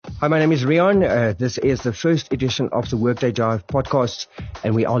Hi, my name is Rion. This is the first edition of the Workday Jive podcast,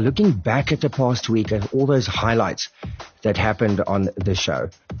 and we are looking back at the past week at all those highlights that happened on the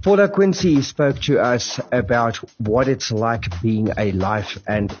show. Paula Quincy spoke to us about what it's like being a life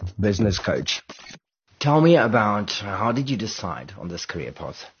and business coach. Tell me about how did you decide on this career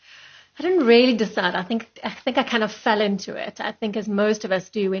path? I didn't really decide. I think I kind of fell into it. I think as most of us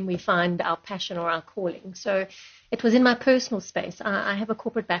do when we find our passion or our calling. So it was in my personal space. I have a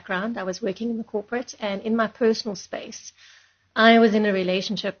corporate background. I was working in the corporate, and in my personal space, I was in a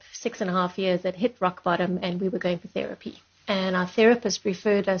relationship 6.5 years that hit rock bottom, and we were going for therapy. And our therapist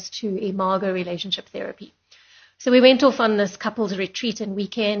referred us to Imago relationship therapy. So we went off on this couples retreat and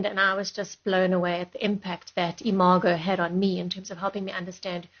weekend, and I was just blown away at the impact that Imago had on me in terms of helping me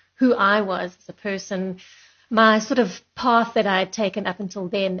understand who I was as a person, my sort of path that I had taken up until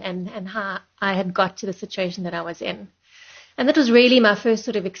then, and how I had got to the situation that I was in. And that was really my first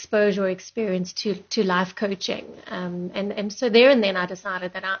sort of exposure or experience to life coaching. And so there and then I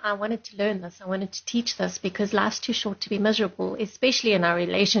decided that I wanted to learn this. I wanted to teach this because life's too short to be miserable, especially in our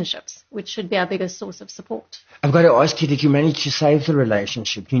relationships, which should be our biggest source of support. I've got to ask you, did you manage to save the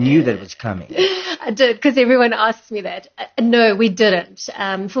relationship? You knew that it was coming. I did, because everyone asks me that. No, we didn't,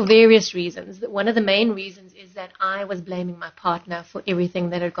 for various reasons. One of the main reasons is that I was blaming my partner for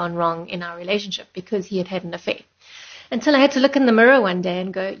everything that had gone wrong in our relationship because he had had an affair. Until I had to look in the mirror one day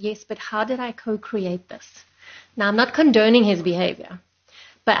and go, yes, but how did I co-create this? Now, I'm not condoning his behavior,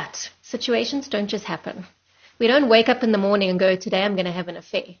 but situations don't just happen. We don't wake up in the morning and go, today I'm going to have an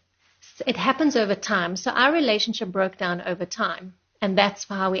affair. It happens over time. So our relationship broke down over time, and that's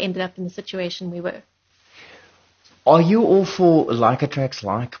how we ended up in the situation we were. Are you all for like attracts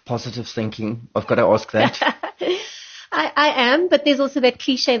like, positive thinking? I've got to ask that. I am, but there's also that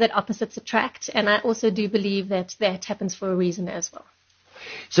cliche that opposites attract, and I also do believe that that happens for a reason as well.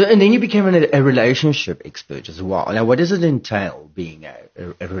 So, and then you became a relationship expert as well. Now, what does it entail being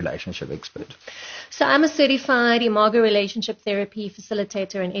a relationship expert? So I'm a certified Imago relationship therapy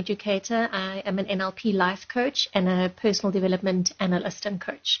facilitator and educator. I am an NLP life coach and a personal development analyst and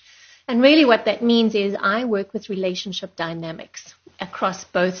coach. And really what that means is I work with relationship dynamics across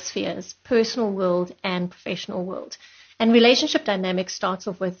both spheres, personal world and professional world. And relationship dynamics starts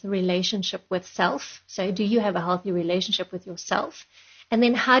off with relationship with self. So do you have a healthy relationship with yourself? And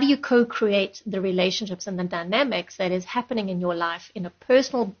then how do you co-create the relationships and the dynamics that is happening in your life in a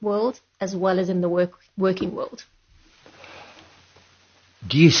personal world as well as in the working world?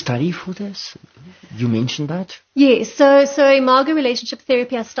 Do you study for this? You mentioned that? Yes. So Imago relationship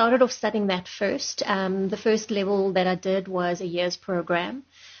therapy, I started off studying that first. The first level that I did was a year's program.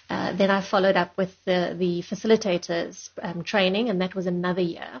 Then I followed up with the facilitators training, and that was another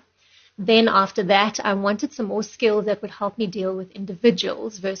year. Then after that, I wanted some more skills that would help me deal with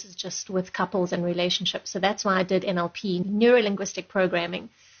individuals versus just with couples and relationships. So that's why I did NLP, neuro-linguistic programming,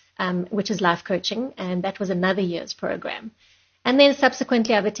 which is life coaching, and that was another year's program. And then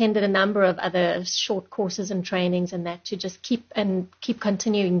subsequently, I've attended a number of other short courses and trainings and that to just keep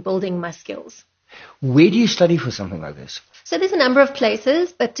continuing building my skills. Where do you study for something like this? So there's a number of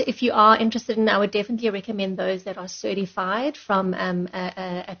places, but if you are interested I would definitely recommend those that are certified from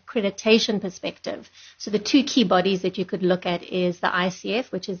a accreditation perspective. So the two key bodies that you could look at is the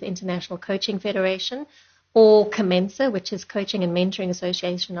ICF, which is the International Coaching Federation, or Commensa, which is Coaching and Mentoring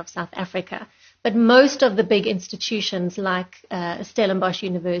Association of South Africa. But most of the big institutions like Stellenbosch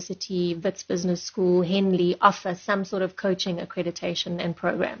University, Wits Business School, Henley offer some sort of coaching accreditation and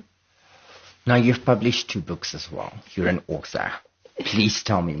program. Now, you've published 2 books as well. You're an author. Please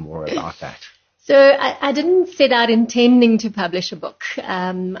tell me more about that. So I didn't set out intending to publish a book.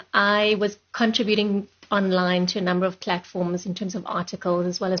 I was contributing online to a number of platforms in terms of articles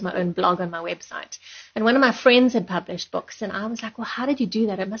as well as my own blog on my website. And one of my friends had published books, and I was like, well, how did you do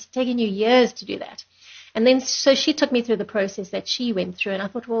that? It must have taken you years to do that. And then so she took me through the process that she went through, and I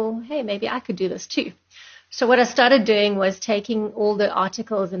thought, well, hey, maybe I could do this too. So what I started doing was taking all the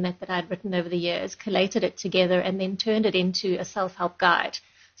articles and that I'd written over the years, collated it together, and then turned it into a self-help guide.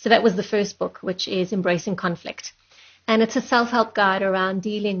 So that was the first book, which is Embracing Conflict. And it's a self-help guide around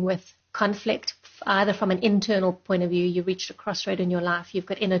dealing with conflict, either from an internal point of view, you reached a crossroad in your life, you've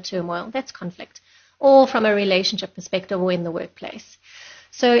got inner turmoil, that's conflict, or from a relationship perspective or in the workplace.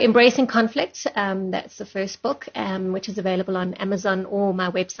 So Embracing Conflict, that's the first book, which is available on Amazon or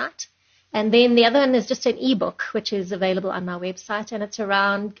my website. And then the other one is just an ebook, which is available on my website, and it's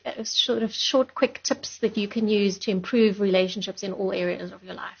around sort of short, quick tips that you can use to improve relationships in all areas of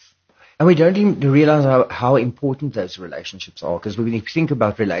your life. And we don't even realize how important those relationships are, because when you think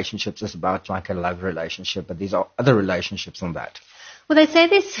about relationships, it's about like a love relationship, but these are other relationships on that. Well, they say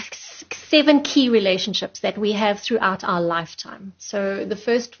there's 7 key relationships that we have throughout our lifetime. So the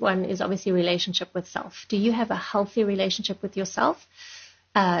first one is obviously relationship with self. Do you have a healthy relationship with yourself?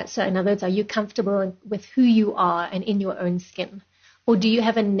 So in other words, are you comfortable with who you are and in your own skin? Or do you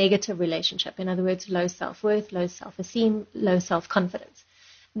have a negative relationship? In other words, low self-worth, low self-esteem, low self-confidence.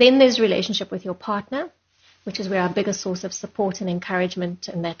 Then there's relationship with your partner, which is where our biggest source of support and encouragement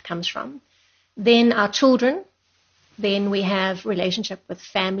and that comes from. Then our children. Then we have relationship with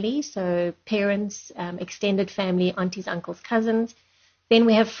family, so parents, extended family, aunties, uncles, cousins. Then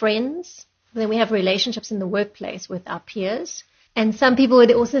we have friends. Then we have relationships in the workplace with our peers. And some people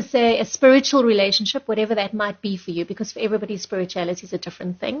would also say a spiritual relationship, whatever that might be for you, because for everybody, spirituality is a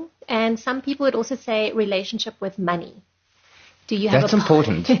different thing. And some people would also say relationship with money. Do you have That's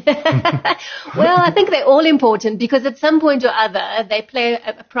important. Well, I think they're all important because at some point or other, they play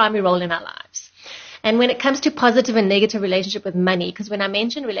a primary role in our lives. And when it comes to positive and negative relationship with money, because when I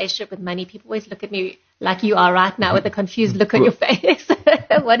mention relationship with money, people always look at me like you are right now with a confused look on your face.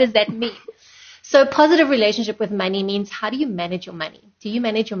 What does that mean? So positive relationship with money means how do you manage your money? Do you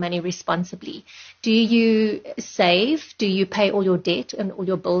manage your money responsibly? Do you save? Do you pay all your debt and all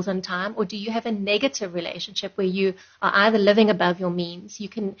your bills on time? Or do you have a negative relationship where you are either living above your means?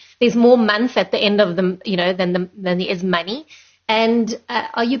 There's more months at the end of them, than there is money. And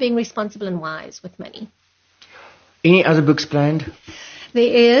are you being responsible and wise with money? Any other books planned?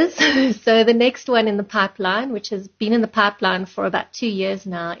 There is. So the next one in the pipeline, which has been in the pipeline for about 2 years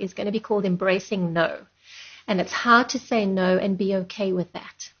now, is going to be called Embracing No. And it's how to say no and be okay with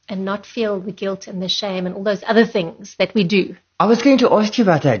that and not feel the guilt and the shame and all those other things that we do. I was going to ask you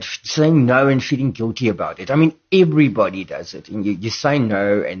about that, saying no and feeling guilty about it. I mean, everybody does it. And you say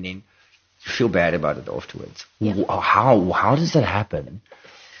no and then you feel bad about it afterwards. Yeah. How does that happen?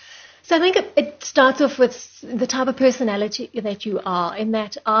 So I think it starts off with the type of personality that you are, in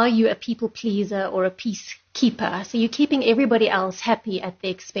that are you a people pleaser or a peacekeeper? So you're keeping everybody else happy at the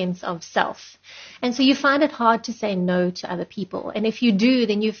expense of self. And so you find it hard to say no to other people. And if you do,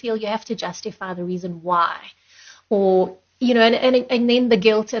 then you feel you have to justify the reason why. Or, and then the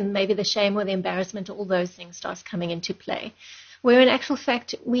guilt and maybe the shame or the embarrassment or all those things starts coming into play. Where in actual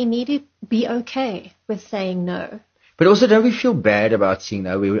fact, we need to be okay with saying no. But also, don't we feel bad about saying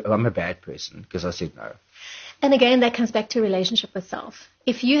no? I'm a bad person because I said no. And again, that comes back to relationship with self.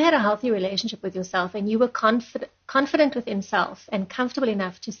 If you had a healthy relationship with yourself and you were confident within self and comfortable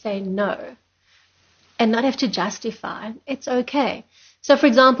enough to say no and not have to justify, it's okay. So, for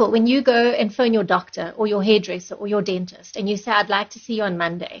example, when you go and phone your doctor or your hairdresser or your dentist and you say, I'd like to see you on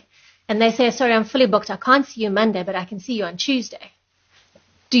Monday. And they say, sorry, I'm fully booked. I can't see you Monday, but I can see you on Tuesday.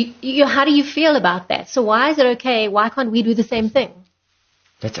 How do you feel about that? So why is it okay? Why can't we do the same thing?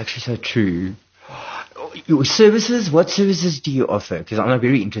 That's actually so true. Your services, what services do you offer? Because I'm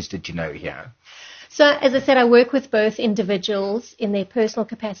very interested to know here. So as I said, I work with both individuals in their personal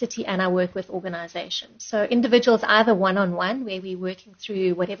capacity and I work with organizations. So individuals either one-on-one, where we're working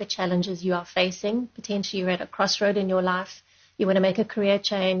through whatever challenges you are facing. Potentially you're at a crossroad in your life. You want to make a career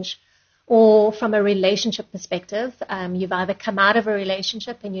change. Or from a relationship perspective, you've either come out of a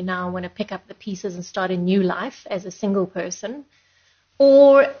relationship and you now want to pick up the pieces and start a new life as a single person.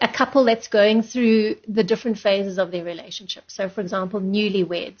 Or a couple that's going through the different phases of their relationship. So, for example,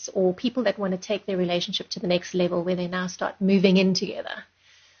 newlyweds or people that want to take their relationship to the next level where they now start moving in together.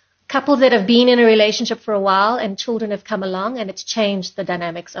 Couples that have been in a relationship for a while and children have come along and it's changed the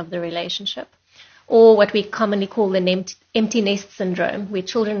dynamics of the relationship. Or what we commonly call the empty nest syndrome, where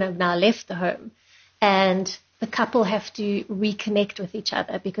children have now left the home and the couple have to reconnect with each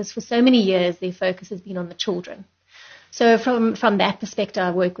other because for so many years their focus has been on the children. So from that perspective,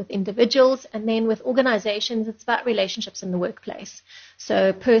 I work with individuals, and then with organizations, it's about relationships in the workplace.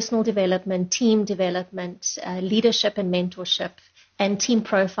 So personal development, team development, leadership and mentorship, and team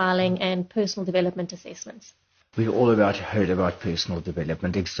profiling and personal development assessments. We've all heard about personal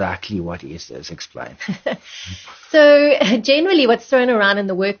development. Exactly what is this? Explain. So generally what's thrown around in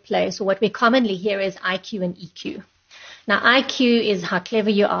the workplace, or what we commonly hear, is IQ and EQ. Now, IQ is how clever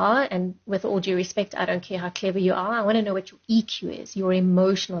you are, and with all due respect, I don't care how clever you are. I want to know what your EQ is, your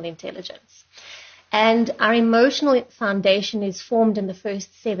emotional intelligence. And our emotional foundation is formed in the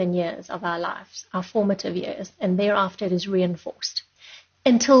first 7 years of our lives, our formative years, and thereafter it is reinforced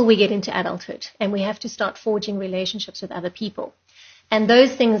until we get into adulthood and we have to start forging relationships with other people. And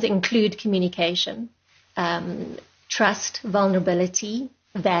those things include communication, trust, vulnerability,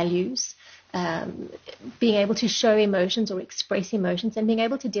 values, being able to show emotions or express emotions, and being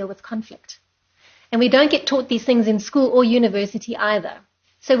able to deal with conflict. And we don't get taught these things in school or university either.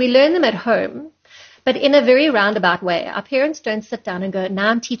 So we learn them at home, But in a very roundabout way, our parents don't sit down and go, now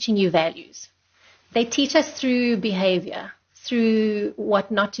I'm teaching you values. They teach us through behavior, through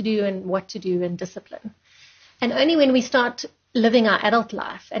what not to do and what to do and discipline. And only when we start living our adult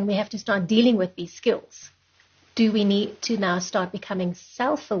life and we have to start dealing with these skills, do we need to now start becoming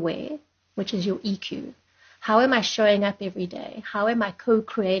self-aware, which is your EQ. How am I showing up every day? How am I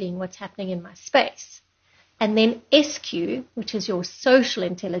co-creating what's happening in my space? And then SQ, which is your social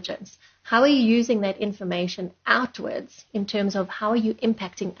intelligence. How are you using that information outwards in terms of how are you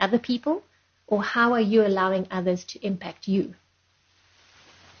impacting other people, or how are you allowing others to impact you?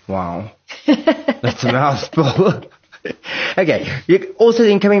 Wow. That's a mouthful. Okay. Also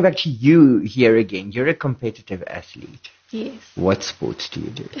then coming back to you here again, you're a competitive athlete. Yes. What sports do you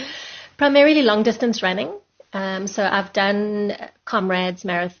do? Primarily long distance running. So I've done Comrades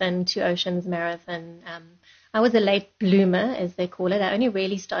Marathon, Two Oceans Marathon. I was a late bloomer, as they call it. I only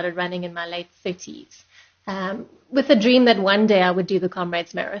really started running in my late 30s. With the dream that one day I would do the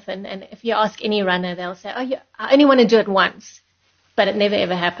Comrades Marathon. And if you ask any runner, they'll say, oh, yeah, I only want to do it once. But it never,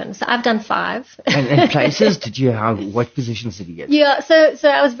 ever happened. So I've done 5. And places, did you have, what positions did you get? Yeah, so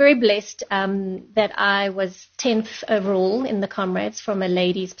I was very blessed that I was 10th overall in the Comrades from a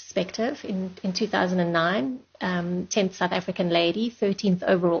lady's perspective in 2009, 10th South African lady, 13th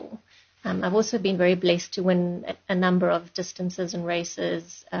overall. I've also been very blessed to win a number of distances and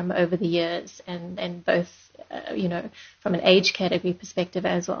races over the years, and both, from an age category perspective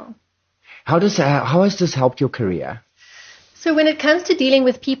as well. How has this helped your career? So when it comes to dealing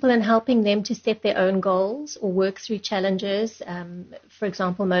with people and helping them to set their own goals or work through challenges, for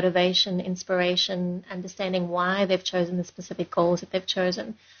example, motivation, inspiration, understanding why they've chosen the specific goals that they've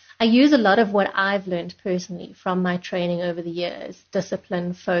chosen, I use a lot of what I've learned personally from my training over the years,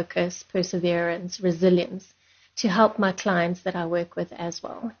 discipline, focus, perseverance, resilience, to help my clients that I work with as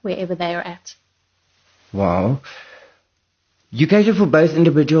well, wherever they are at. Wow. You cater for both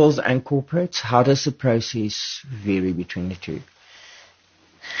individuals and corporates. How does the process vary between the two?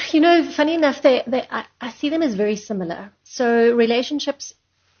 Funny enough, I see them as very similar. So relationships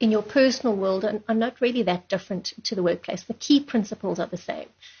in your personal world are not really that different to the workplace. The key principles are the same.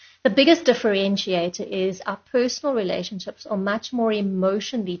 The biggest differentiator is our personal relationships are much more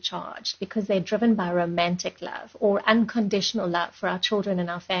emotionally charged because they're driven by romantic love or unconditional love for our children and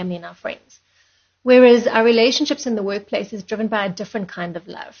our family and our friends. Whereas our relationships in the workplace is driven by a different kind of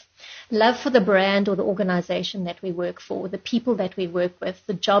love. Love for the brand or the organization that we work for, the people that we work with,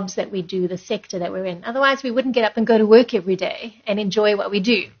 the jobs that we do, the sector that we're in. Otherwise, we wouldn't get up and go to work every day and enjoy what we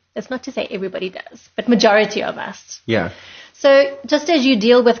do. That's not to say everybody does, but majority of us. Yeah. So just as you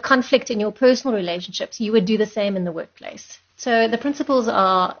deal with conflict in your personal relationships, you would do the same in the workplace. So the principles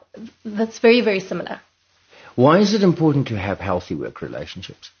that's very, very similar. Why is it important to have healthy work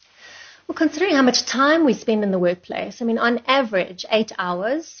relationships? Well, considering how much time we spend in the workplace, on average, 8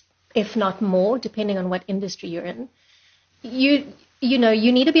 hours, if not more, depending on what industry you're in, you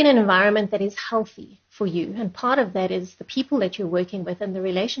need to be in an environment that is healthy for you. And part of that is the people that you're working with and the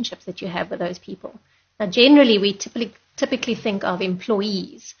relationships that you have with those people. Now, generally, we typically think of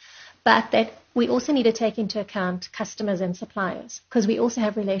employees, but that we also need to take into account customers and suppliers because we also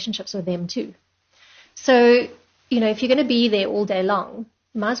have relationships with them too. So, if you're going to be there all day long,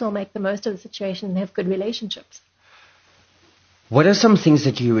 you might as well make the most of the situation and have good relationships. What are some things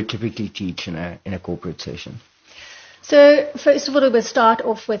that you would typically teach in a corporate session? So first of all, we'll start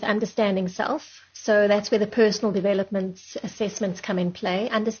off with understanding self. So that's where the personal development assessments come in play,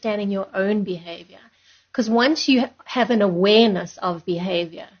 understanding your own behavior. Because once you have an awareness of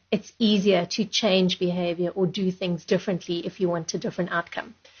behavior, it's easier to change behavior or do things differently if you want a different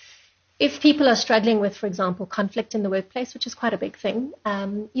outcome. If people are struggling with, for example, conflict in the workplace, which is quite a big thing,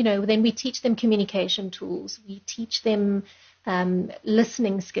 then we teach them communication tools. We teach them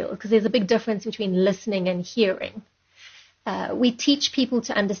listening skills because there's a big difference between listening and hearing. We teach people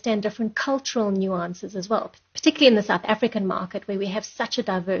to understand different cultural nuances as well, particularly in the South African market where we have such a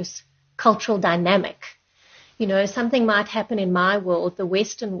diverse cultural dynamic. Something might happen in my world, the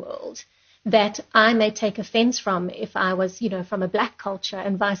Western world, that I may take offense from if I was, from a black culture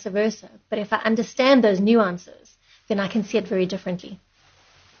and vice versa. But if I understand those nuances, then I can see it very differently.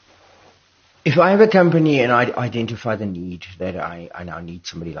 If I have a company and I identify the need that I now need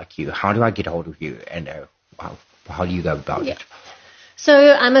somebody like you, how do I get hold of you and how do you go about it? So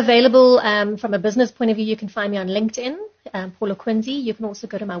I'm available from a business point of view. You can find me on LinkedIn, Paula Quincy. You can also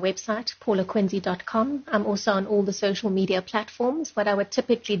go to my website, paulaquincy.com. I'm also on all the social media platforms. What I would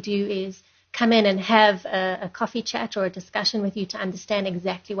typically do is come in and have a coffee chat or a discussion with you to understand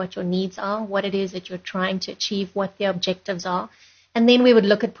exactly what your needs are, what it is that you're trying to achieve, what the objectives are, And then we would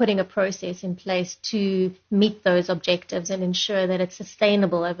look at putting a process in place to meet those objectives and ensure that it's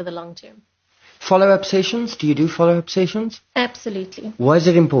sustainable over the long term. Follow-up sessions? Do you do follow-up sessions? Absolutely. Why is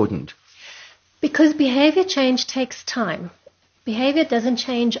it important? Because behavior change takes time. Behavior doesn't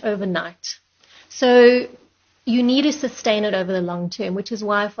change overnight. So you need to sustain it over the long term, which is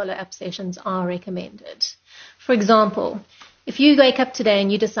why follow-up sessions are recommended. For example, if you wake up today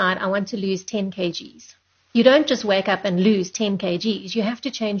and you decide, I want to lose 10 kgs, you don't just wake up and lose 10 kgs. You have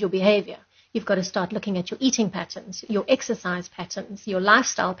to change your behavior. You've got to start looking at your eating patterns, your exercise patterns, your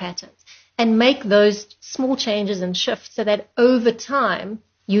lifestyle patterns, and make those small changes and shifts so that over time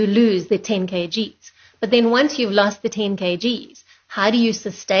you lose the 10 kgs. But then once you've lost the 10 kgs, how do you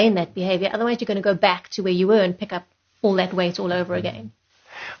sustain that behavior? Otherwise, you're going to go back to where you were and pick up all that weight all over again.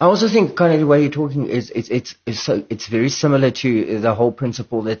 I also think kind of the way you're talking is it's very similar to the whole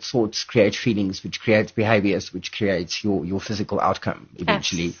principle that thoughts create feelings, which creates behaviors, which creates your physical outcome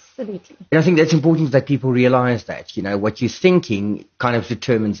eventually. Absolutely. And I think that's important that people realize that, what you're thinking kind of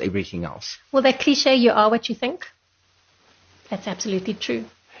determines everything else. Well, that cliche, you are what you think, that's absolutely true.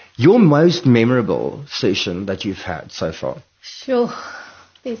 Your most memorable session that you've had so far? Sure.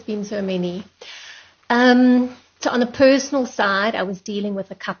 There's been so many. So on the personal side, I was dealing with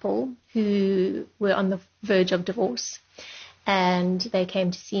a couple who were on the verge of divorce, and they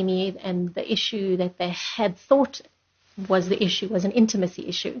came to see me, and the issue that they had thought was the issue was an intimacy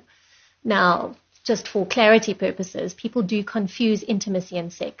issue. Now, just for clarity purposes, people do confuse intimacy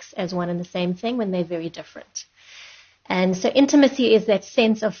and sex as one and the same thing when they're very different. And so intimacy is that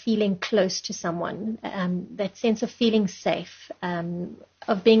sense of feeling close to someone, that sense of feeling safe,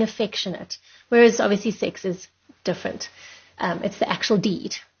 of being affectionate, whereas obviously sex is different. It's the actual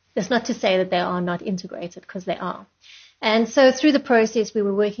deed. That's not to say that they are not integrated, because they are. And so through the process, we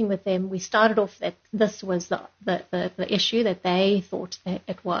were working with them. We started off that this was the issue that they thought that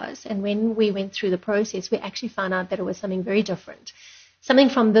it was. And when we went through the process, we actually found out that it was something very different, something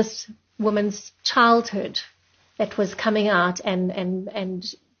from this woman's childhood that was coming out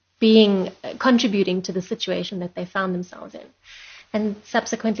and being contributing to the situation that they found themselves in, and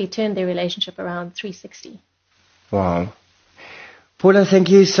subsequently turned their relationship around 360. Wow. Paula, thank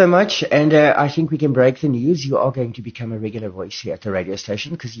you so much. And I think we can break the news. You are going to become a regular voice here at the radio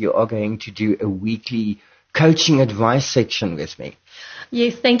station, because you are going to do a weekly coaching advice section with me.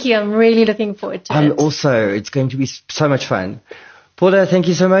 Yes, thank you. I'm really looking forward to it. Also, it's going to be so much fun. Paula, thank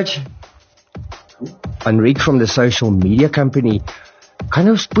you so much. Enrique from the social media company kind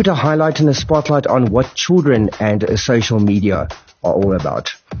of put a highlight and a spotlight on what children and social media are all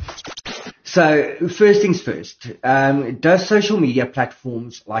about. So, first things first, does social media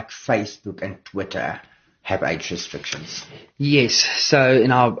platforms like Facebook and Twitter have age restrictions? Yes. So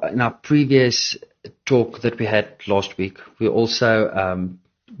in our previous talk that we had last week, we also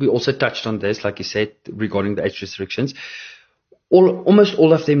touched on this, like you said, regarding the age restrictions. Almost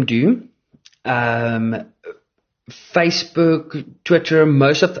all of them do. Facebook, Twitter,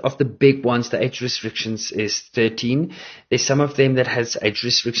 most of the big ones, the age restrictions is 13. There's some of them that has age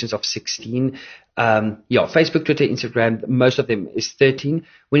restrictions of 16. Facebook, Twitter, Instagram, most of them is 13.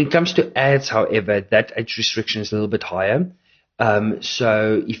 When it comes to ads, however, that age restriction is a little bit higher.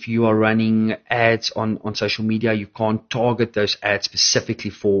 So if you are running ads on social media, you can't target those ads specifically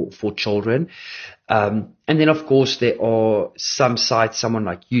for children. And then, of course, there are some sites, someone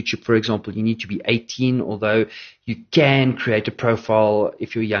like YouTube, for example, you need to be 18, although you can create a profile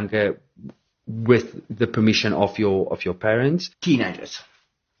if you're younger with the permission of your parents. Teenagers.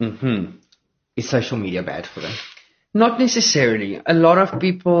 Mm-hmm. Is social media bad for them? Not necessarily. A lot of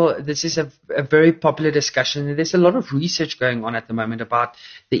people, this is a very popular discussion, and there's a lot of research going on at the moment about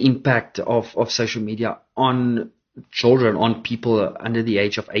the impact of social media on children, on people under the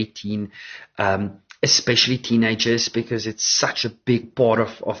age of 18, especially teenagers, because it's such a big part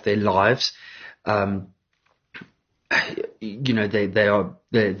of their lives. They are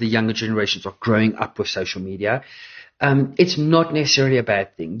the younger generations are growing up with social media. It's not necessarily a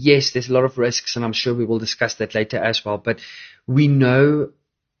bad thing. Yes, there's a lot of risks, and I'm sure we will discuss that later as well. But we know,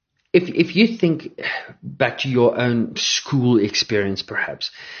 if you think back to your own school experience,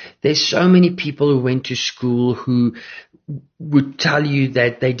 perhaps, there's so many people who went to school who would tell you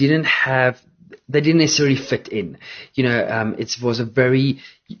that they didn't necessarily fit in. It was a very,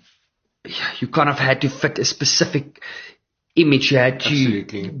 you kind of had to fit a specific image. You had to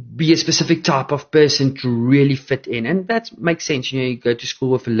Absolutely. be a specific type of person to really fit in. And that makes sense. You go to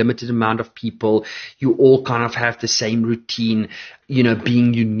school with a limited amount of people. You all kind of have the same routine.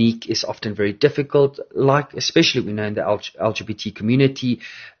 Being unique is often very difficult, especially we know in the LGBT community.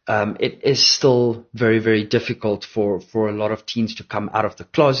 It is still very, very difficult for a lot of teens to come out of the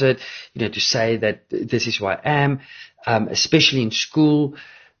closet, to say that this is who I am, especially in school.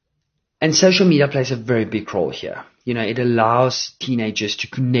 And social media plays a very big role here. It allows teenagers to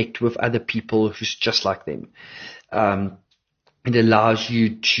connect with other people who's just like them. It allows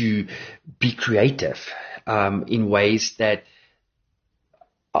you to be creative in ways that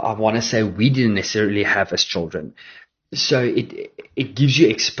I want to say we didn't necessarily have as children. So it gives you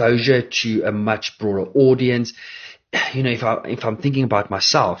exposure to a much broader audience. If I'm thinking about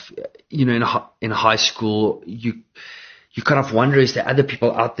myself, in high school, you kind of wonder, is there other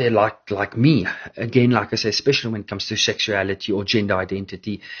people out there like me? Again, like I say, especially when it comes to sexuality or gender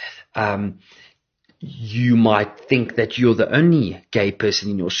identity, you might think that you're the only gay person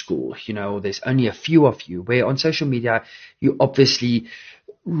in your school, or there's only a few of you, where on social media, you obviously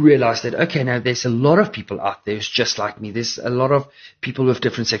realize that, okay, now there's a lot of people out there who's just like me. There's a lot of people with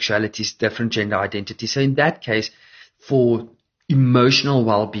different sexualities, different gender identities. So in that case, for emotional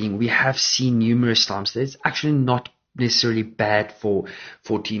well-being, we have seen numerous times that it's actually not necessarily bad for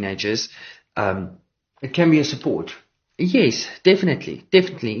teenagers. It can be a support. Yes, definitely.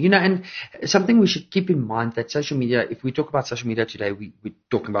 And something we should keep in mind that social media, if we talk about social media today, we're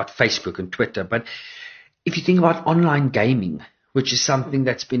talking about Facebook and Twitter. But if you think about online gaming, which is something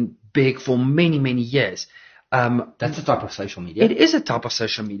that's been big for many, many years. That's a type of social media. It is a type of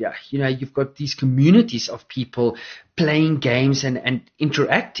social media. You've got these communities of people playing games and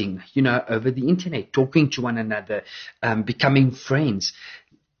interacting, over the internet, talking to one another, becoming friends.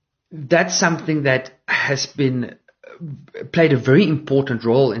 That's something that has played a very important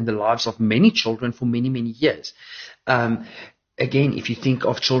role in the lives of many children for many, many years. Again, if you think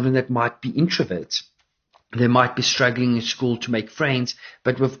of children that might be introverts, they might be struggling in school to make friends,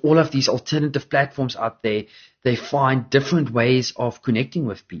 but with all of these alternative platforms out there, they find different ways of connecting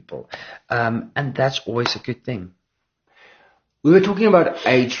with people. And that's always a good thing. We were talking about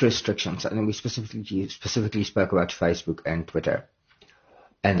age restrictions, and then we specifically spoke about Facebook and Twitter,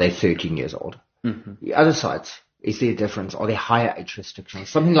 and they're 13 years old. Mm-hmm. The other sites, is there a difference? Are there higher age restrictions?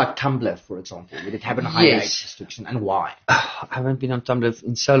 Something like Tumblr, for example, would it have a higher age restriction, and why? I haven't been on Tumblr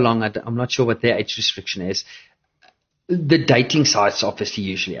in so long, I'm not sure what their age restriction is. The dating sites obviously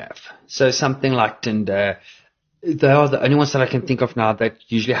usually have. So something like Tinder, they are the only ones that I can think of now that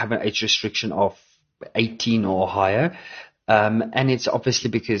usually have an age restriction of 18 or higher. And it's obviously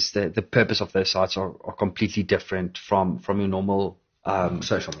because the purpose of those sites are completely different from your normal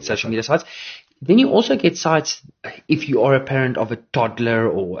social media sites. Then you also get sites, if you are a parent of a toddler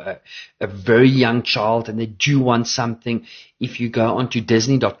or a very young child and they do want something, if you go onto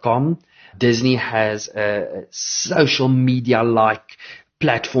Disney.com, Disney has a social media-like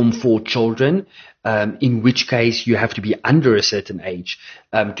platform for children, in which case you have to be under a certain age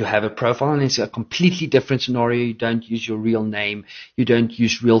to have a profile. And it's a completely different scenario. You don't use your real name. You don't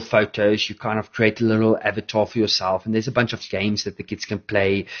use real photos. You kind of create a little avatar for yourself. And there's a bunch of games that the kids can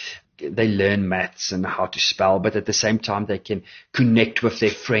play. They learn maths and how to spell, but at the same time, they can connect with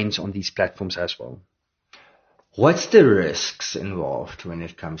their friends on these platforms as well. What's the risks involved when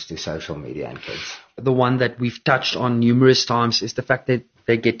it comes to social media and kids? The one that we've touched on numerous times is the fact that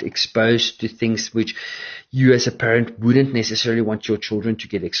they get exposed to things which you as a parent wouldn't necessarily want your children to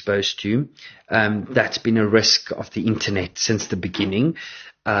get exposed to. That's been a risk of the internet since the beginning,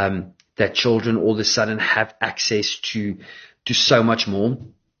 that children all of a sudden have access to so much more.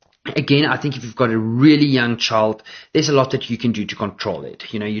 Again, I think if you've got a really young child, there's a lot that you can do to control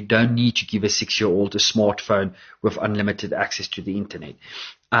it. You don't need to give a 6-year-old a smartphone with unlimited access to the internet.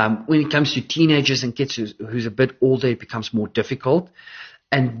 When it comes to teenagers and kids who's a bit older, it becomes more difficult.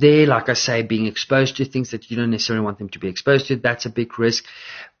 And they're, like I say, being exposed to things that you don't necessarily want them to be exposed to. That's a big risk.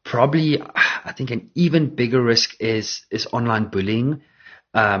 Probably, I think an even bigger risk is online bullying.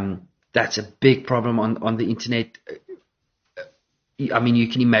 That's a big problem on the internet. I mean, you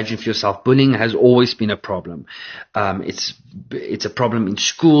can imagine for yourself, bullying has always been a problem. It's a problem in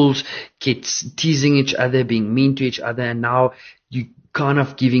schools, kids teasing each other, being mean to each other, and now you kind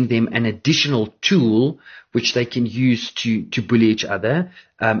of giving them an additional tool which they can use to bully each other,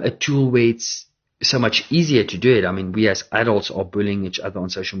 a tool where it's so much easier to do it. I mean, we as adults are bullying each other on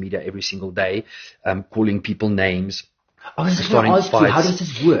social media every single day, calling people names. I was going to ask you, how does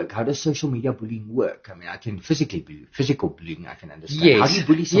this work? How does social media bullying work? I mean, I can physical bullying, I can understand. Yes, how do you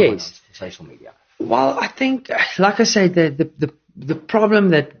bully someone on social media? Well, I think, like I say, the problem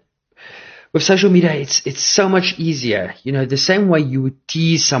that with social media, it's so much easier. The same way you would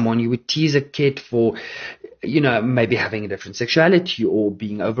tease someone, you would tease a kid for, maybe having a different sexuality or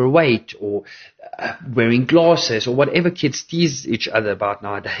being overweight or wearing glasses or whatever kids tease each other about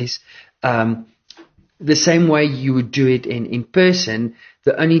nowadays. The same way you would do it in person.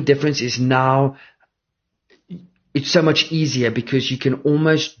 The only difference is now it's so much easier because you can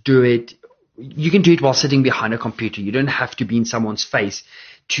almost do it. You can do it while sitting behind a computer. You don't have to be in someone's face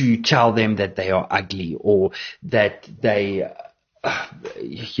to tell them that they are ugly or that they,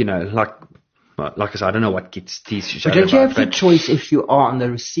 like I said, I don't know what kids tease each other But don't you about, have the choice if you are on the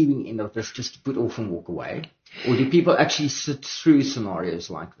receiving end of this just to put off and walk away? Or do people actually sit through scenarios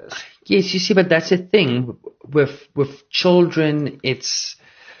like this? Yes, you see, but that's the thing. With children,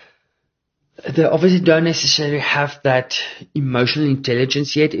 they obviously don't necessarily have that emotional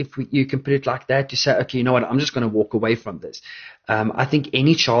intelligence yet, if you can put it like that, to say, okay, you know what, I'm just going to walk away from this. I think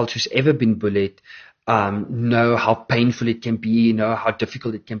any child who's ever been bullied know how painful it can be, know how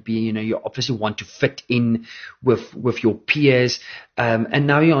difficult it can be. You obviously want to fit in with your peers. And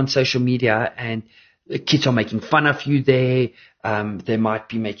now you're on social media and kids are making fun of you there. They might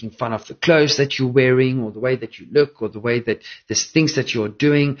be making fun of the clothes that you're wearing or the way that you look or the way that there's things that you're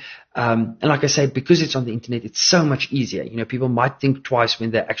doing. And like I say, because it's on the internet, it's so much easier. People might think twice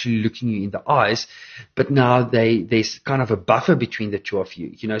when they're actually looking you in the eyes, but now there's kind of a buffer between the two of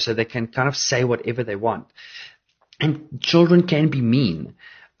you, so they can kind of say whatever they want. And children can be mean.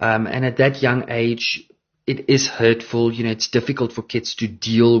 And at that young age, it is hurtful. It's difficult for kids to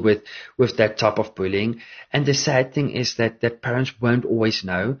deal with that type of bullying. And the sad thing is that parents won't always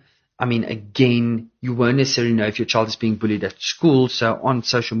know. I mean, again, you won't necessarily know if your child is being bullied at school. So on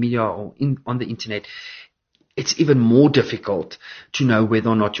social media or on the internet, it's even more difficult to know whether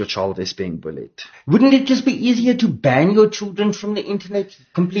or not your child is being bullied. Wouldn't it just be easier to ban your children from the internet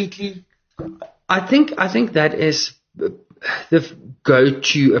completely? I think that is the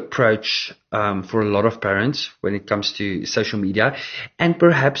go-to approach for a lot of parents when it comes to social media, and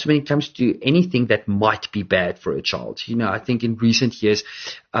perhaps when it comes to anything that might be bad for a child. I think in recent years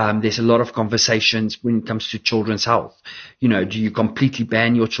there's a lot of conversations when it comes to children's health. Do you completely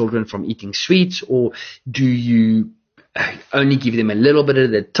ban your children from eating sweets, or do you only give them a little bit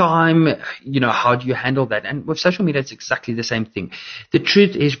at a time? How do you handle that? And with social media, it's exactly the same thing. The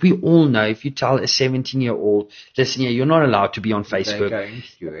truth is, we all know if you tell a 17-year-old, listen here, you're not allowed to be on Facebook,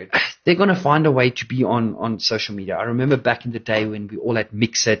 they're going to find a way to be on social media. I remember back in the day when we all had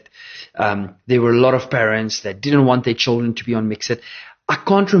Mixit, there were a lot of parents that didn't want their children to be on Mixit. I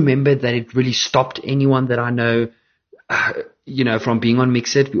can't remember that it really stopped anyone that I know from being on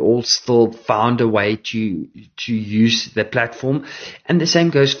Mixit. We all still found a way to use the platform. And the same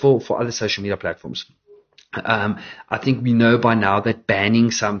goes for other social media platforms. I think we know by now that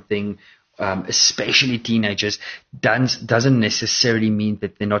banning something, especially teenagers, doesn't necessarily mean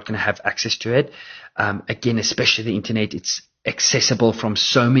that they're not going to have access to it. Again, especially the internet, it's accessible from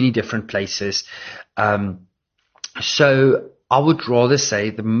so many different places. So I would rather say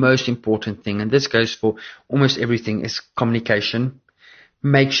the most important thing, and this goes for almost everything, is communication.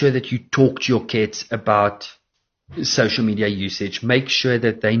 Make sure that you talk to your kids about social media usage. Make sure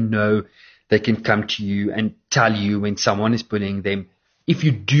that they know they can come to you and tell you when someone is bullying them. If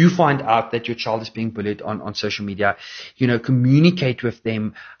you do find out that your child is being bullied on social media, communicate with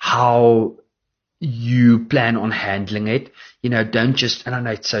them how you plan on handling it. Don't just, and I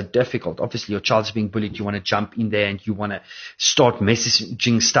know it's so difficult. Obviously, your child's being bullied. You want to jump in there and you want to start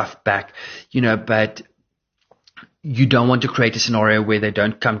messaging stuff back, but you don't want to create a scenario where they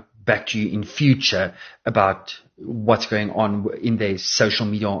don't come back to you in future about what's going on in their social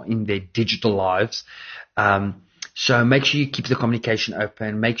media or in their digital lives. So make sure you keep the communication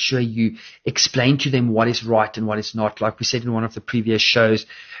open. Make sure you explain to them what is right and what is not. Like we said in one of the previous shows,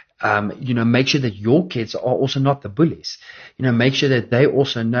 make sure that your kids are also not the bullies. Make sure that they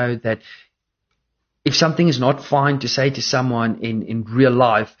also know that if something is not fine to say to someone in real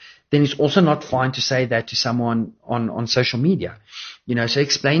life, then it's also not fine to say that to someone on social media. So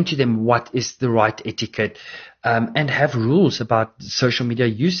explain to them what is the right etiquette, and have rules about social media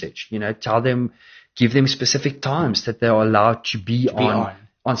usage. Tell them, give them specific times that they are allowed to be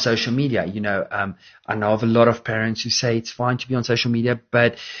on social media. I know of a lot of parents who say it's fine to be on social media,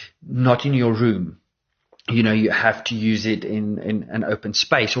 but not in your room. You have to use it in an open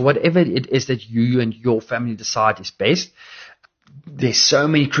space or whatever it is that you and your family decide is best. There's so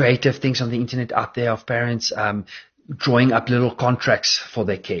many creative things on the internet out there of parents, drawing up little contracts for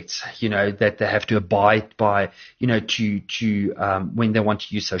their kids, that they have to abide by, to when they want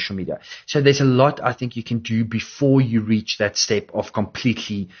to use social media. So there's a lot I think you can do before you reach that step of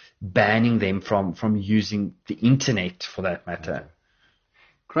completely banning them from using the internet, for that matter.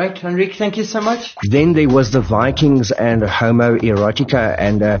 Great, Henrik, thank you so much. Then there was the Vikings and homoerotica,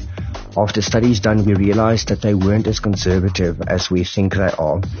 and after studies done, we realized that they weren't as conservative as we think they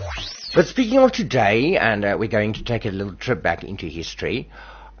are. But speaking of today, and we're going to take a little trip back into history,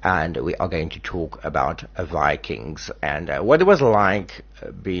 and we are going to talk about Vikings and what it was like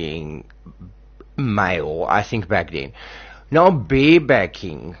being male, I think, back then. Now,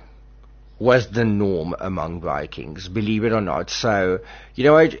 barebacking was the norm among Vikings, believe it or not. So,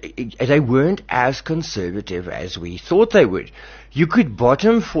 they weren't as conservative as we thought they would. You could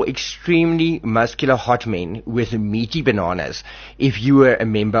bottom for extremely muscular hot men with meaty bananas if you were a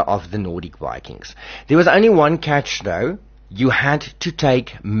member of the Nordic Vikings. There was only one catch though. You had to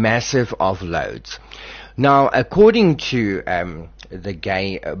take massive offloads. Now, according to the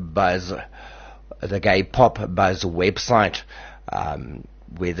gay pop buzz website,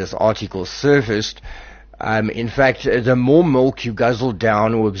 where this article surfaced, in fact, the more milk you guzzle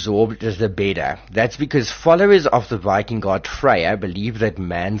down or absorb, the better. That's because followers of the Viking god Freya believe that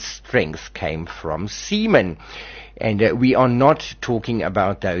man's strength came from semen. And we are not talking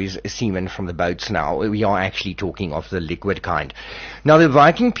about those semen from the boats now. We are actually talking of the liquid kind. Now, the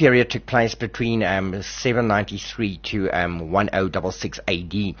Viking period took place between 793 to 1066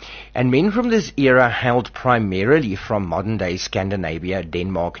 AD. And men from this era hailed primarily from modern-day Scandinavia,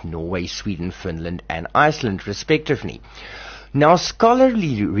 Denmark, Norway, Sweden, Finland, and Iceland, respectively. Now,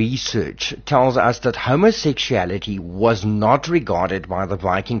 scholarly research tells us that homosexuality was not regarded by the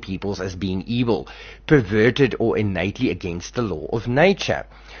Viking peoples as being evil, perverted, or innately against the law of nature.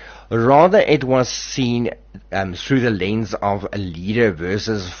 Rather, it was seen through the lens of a leader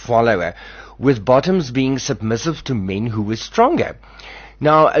versus follower, with bottoms being submissive to men who were stronger.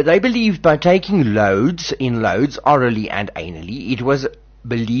 Now, they believed by taking loads orally and anally, it was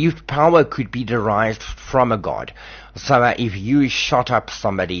believed power could be derived from a god. So if you shot up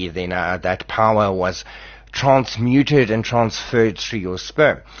somebody, then that power was transmuted and transferred through your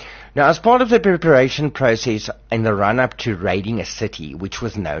sperm. Now, as part of the preparation process in the run-up to raiding a city, which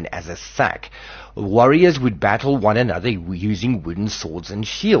was known as a sack, warriors would battle one another using wooden swords and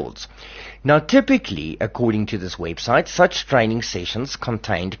shields. Now, typically, according to this website, such training sessions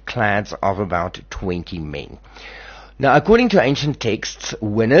contained clans of about 20 men. Now, according to ancient texts,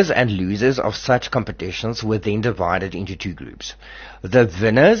 winners and losers of such competitions were then divided into two groups. The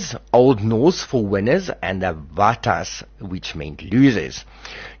winners, Old Norse for winners, and the vatas, which meant losers.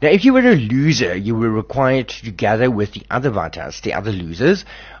 Now, if you were a loser, you were required to gather with the other vatas, the other losers,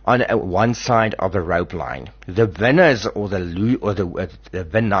 on one side of the rope line. The winners or the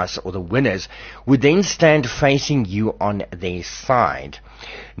winners or the winners would then stand facing you on their side.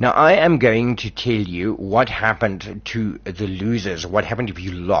 Now, I am going to tell you what happened to the losers, what happened if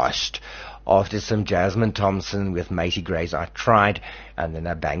you lost, after some Jasmine Thompson with Macy Gray's I Tried, and then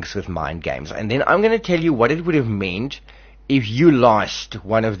a Banks with Mind Games. And then I'm going to tell you what it would have meant if you lost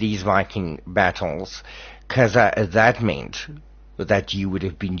one of these Viking battles, because that meant that you would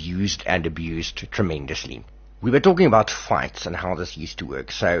have been used and abused tremendously. We were talking about fights and how this used to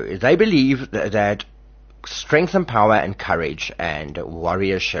work. So they believe that strength and power and courage and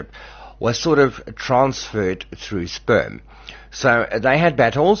warriorship was sort of transferred through sperm. So they had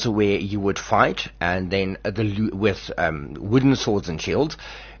battles where you would fight, and then with wooden swords and shields,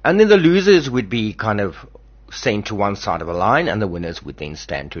 and then the losers would be kind of sent to one side of a line, and the winners would then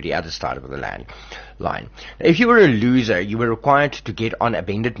stand to the other side of the line. If you were a loser, you were required to get on a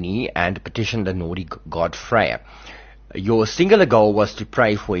bended knee and petition the Nordic god Freya. Your singular goal was to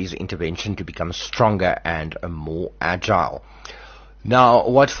pray for his intervention to become stronger and more agile. Now,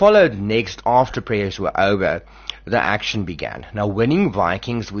 what followed next after prayers were over, the action began. Now, winning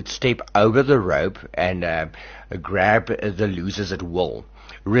Vikings would step over the rope and grab the losers at will.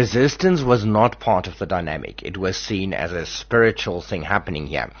 Resistance was not part of the dynamic. It was seen as a spiritual thing happening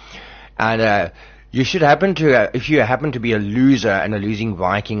here. And you should happen to, if you happen to be a loser and a losing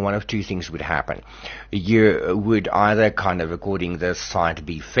Viking, one of two things would happen. You would either kind of, according to this site,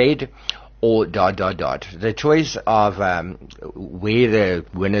 be fed, or ... The choice of where the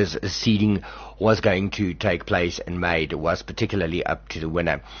winner's seeding was going to take place and made was particularly up to the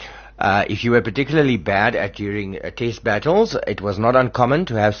winner. If you were particularly bad at during test battles, it was not uncommon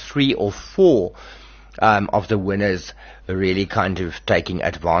to have 3 or 4 of the winners really kind of taking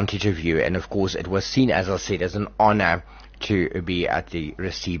advantage of you. And of course, it was seen, as I said, as an honor to be at the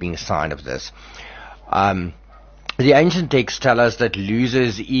receiving side of this. The ancient texts tell us that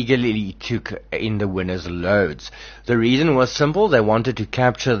losers eagerly took in the winners' loads. The reason was simple. They wanted to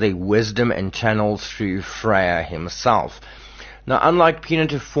capture their wisdom and channel through Freya himself. Now, unlike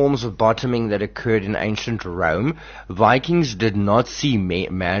punitive forms of bottoming that occurred in ancient Rome, Vikings did not see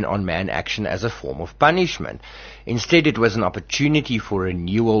man-on-man action as a form of punishment. Instead, it was an opportunity for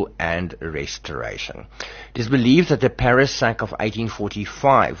renewal and restoration. It is believed that the Paris sack of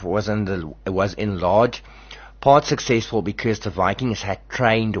 1845 was in large part successful because the Vikings had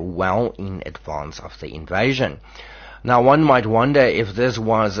trained well in advance of the invasion. Now, one might wonder if this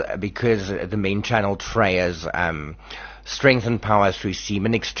was because the men channeled Freya's strength and power through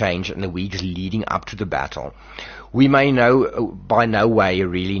seaman exchange in the weeks leading up to the battle. We may by no way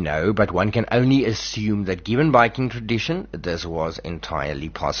really know, but one can only assume that given Viking tradition, this was entirely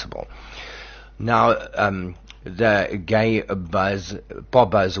possible. Now, the Gay Buzz, Pop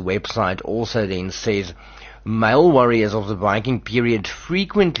Buzz website also then says, male warriors of the Viking period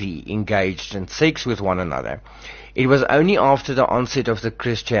frequently engaged in sex with one another. It was only after the onset of the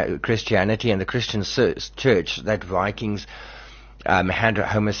Christianity and the Christian church that Vikings had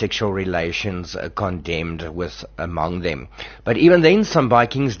homosexual relations condemned with among them. But even then, some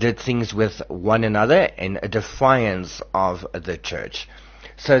Vikings did things with one another in defiance of the church.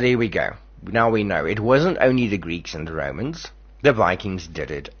 So there we go. Now we know it wasn't only the Greeks and the Romans. The Vikings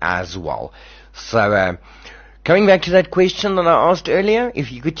did it as well. So, coming back to that question that I asked earlier,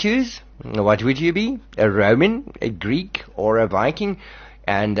 if you could choose, what would you be? A Roman, a Greek, or a Viking?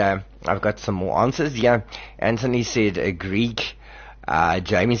 And I've got some more answers. Yeah, Anthony said a Greek.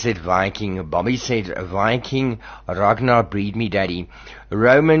 Jamie said Viking. Bobby said Viking. Ragnar, breed me daddy.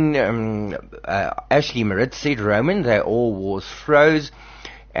 Roman. Ashley Marit said Roman. They all wore throws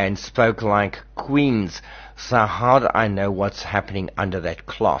and spoke like queens. So how do I know what's happening under that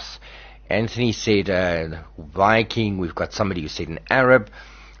cloth? Anthony said Viking. We've got somebody who said an Arab.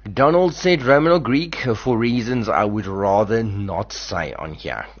 Donald said Roman or Greek for reasons I would rather not say on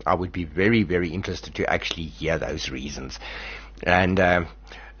here. I would be very, very interested to actually hear those reasons. And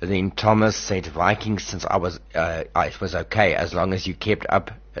then Thomas said Vikings, since it was okay as long as you kept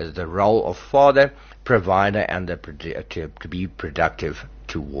up the role of father, provider, and to be productive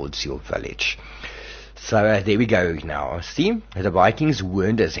towards your village. So there we go now. See, the Vikings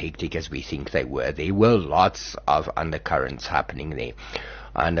weren't as hectic as we think they were. There were lots of undercurrents happening there.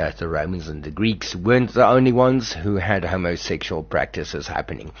 And the Romans and the Greeks weren't the only ones who had homosexual practices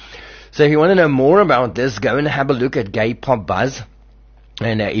happening. So if you want to know more about this, go and have a look at Gay Pop Buzz.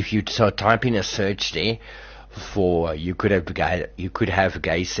 And if you type in a search there for you could have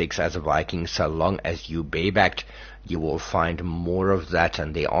gay sex as a Viking so long as you barebacked, you will find more of that.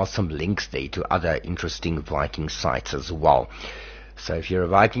 And there are some links there to other interesting Viking sites as well. So if you're a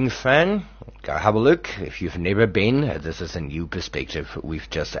Viking fan, go have a look. If you've never been, this is a new perspective we've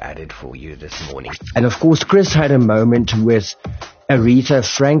just added for you this morning. And of course, Chris had a moment with Aretha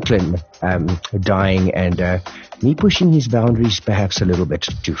Franklin dying and me pushing his boundaries perhaps a little bit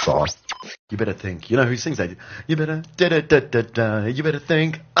too far. You better think. You know who sings that? You better da-da-da-da-da. You better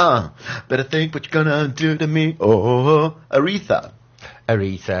think. Better think what you're gonna do to me. Oh, Aretha.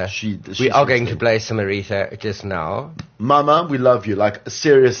 Aretha. We are going to play some Aretha just now. Mama, we love you. Like,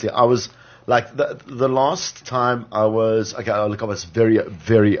 seriously, I was, like, the last time I was very,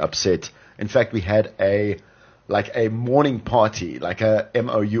 very upset. In fact, we had a mourning party, like a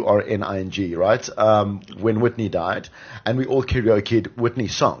mourning, right? When Whitney died, and we all karaoke'd Whitney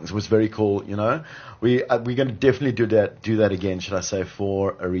songs. It was very cool, you know. We're going to definitely do that again, should I say,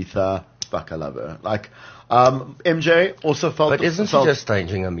 for Aretha. Fuck, I love her. Like, MJ also felt... But isn't she just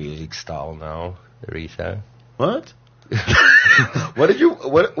changing her music style now, Aretha? What?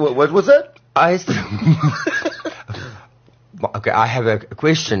 What was that? Okay, I have a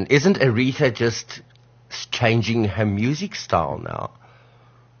question. Isn't Aretha just changing her music style now?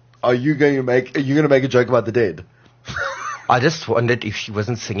 Are you going to make a joke about the dead? I just wondered if she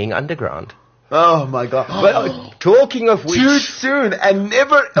wasn't singing underground. Oh my God. But talking of which... Too soon and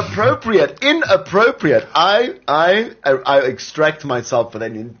never appropriate. Inappropriate. I extract myself for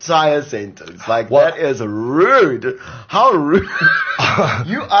that entire sentence. Like, what? That is rude. How rude.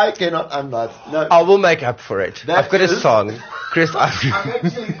 I'm not. No. I will make up for it. I've got a song. Chris, I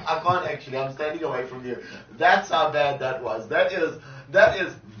can't actually. I'm standing away from you. That's how bad that was. That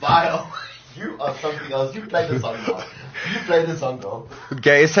is vile. You are something else. You play the song now. You play the song, girl.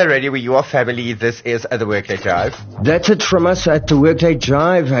 Okay, so ready with your family. This is the Workday Jive. That's it from us at the Workday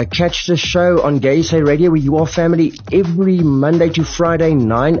Jive. Catch the show on Gay Say Radio with your family every Monday to Friday,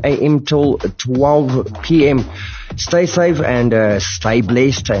 9 a.m. till 12 p.m. Stay safe and stay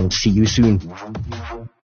blessed, and see you soon.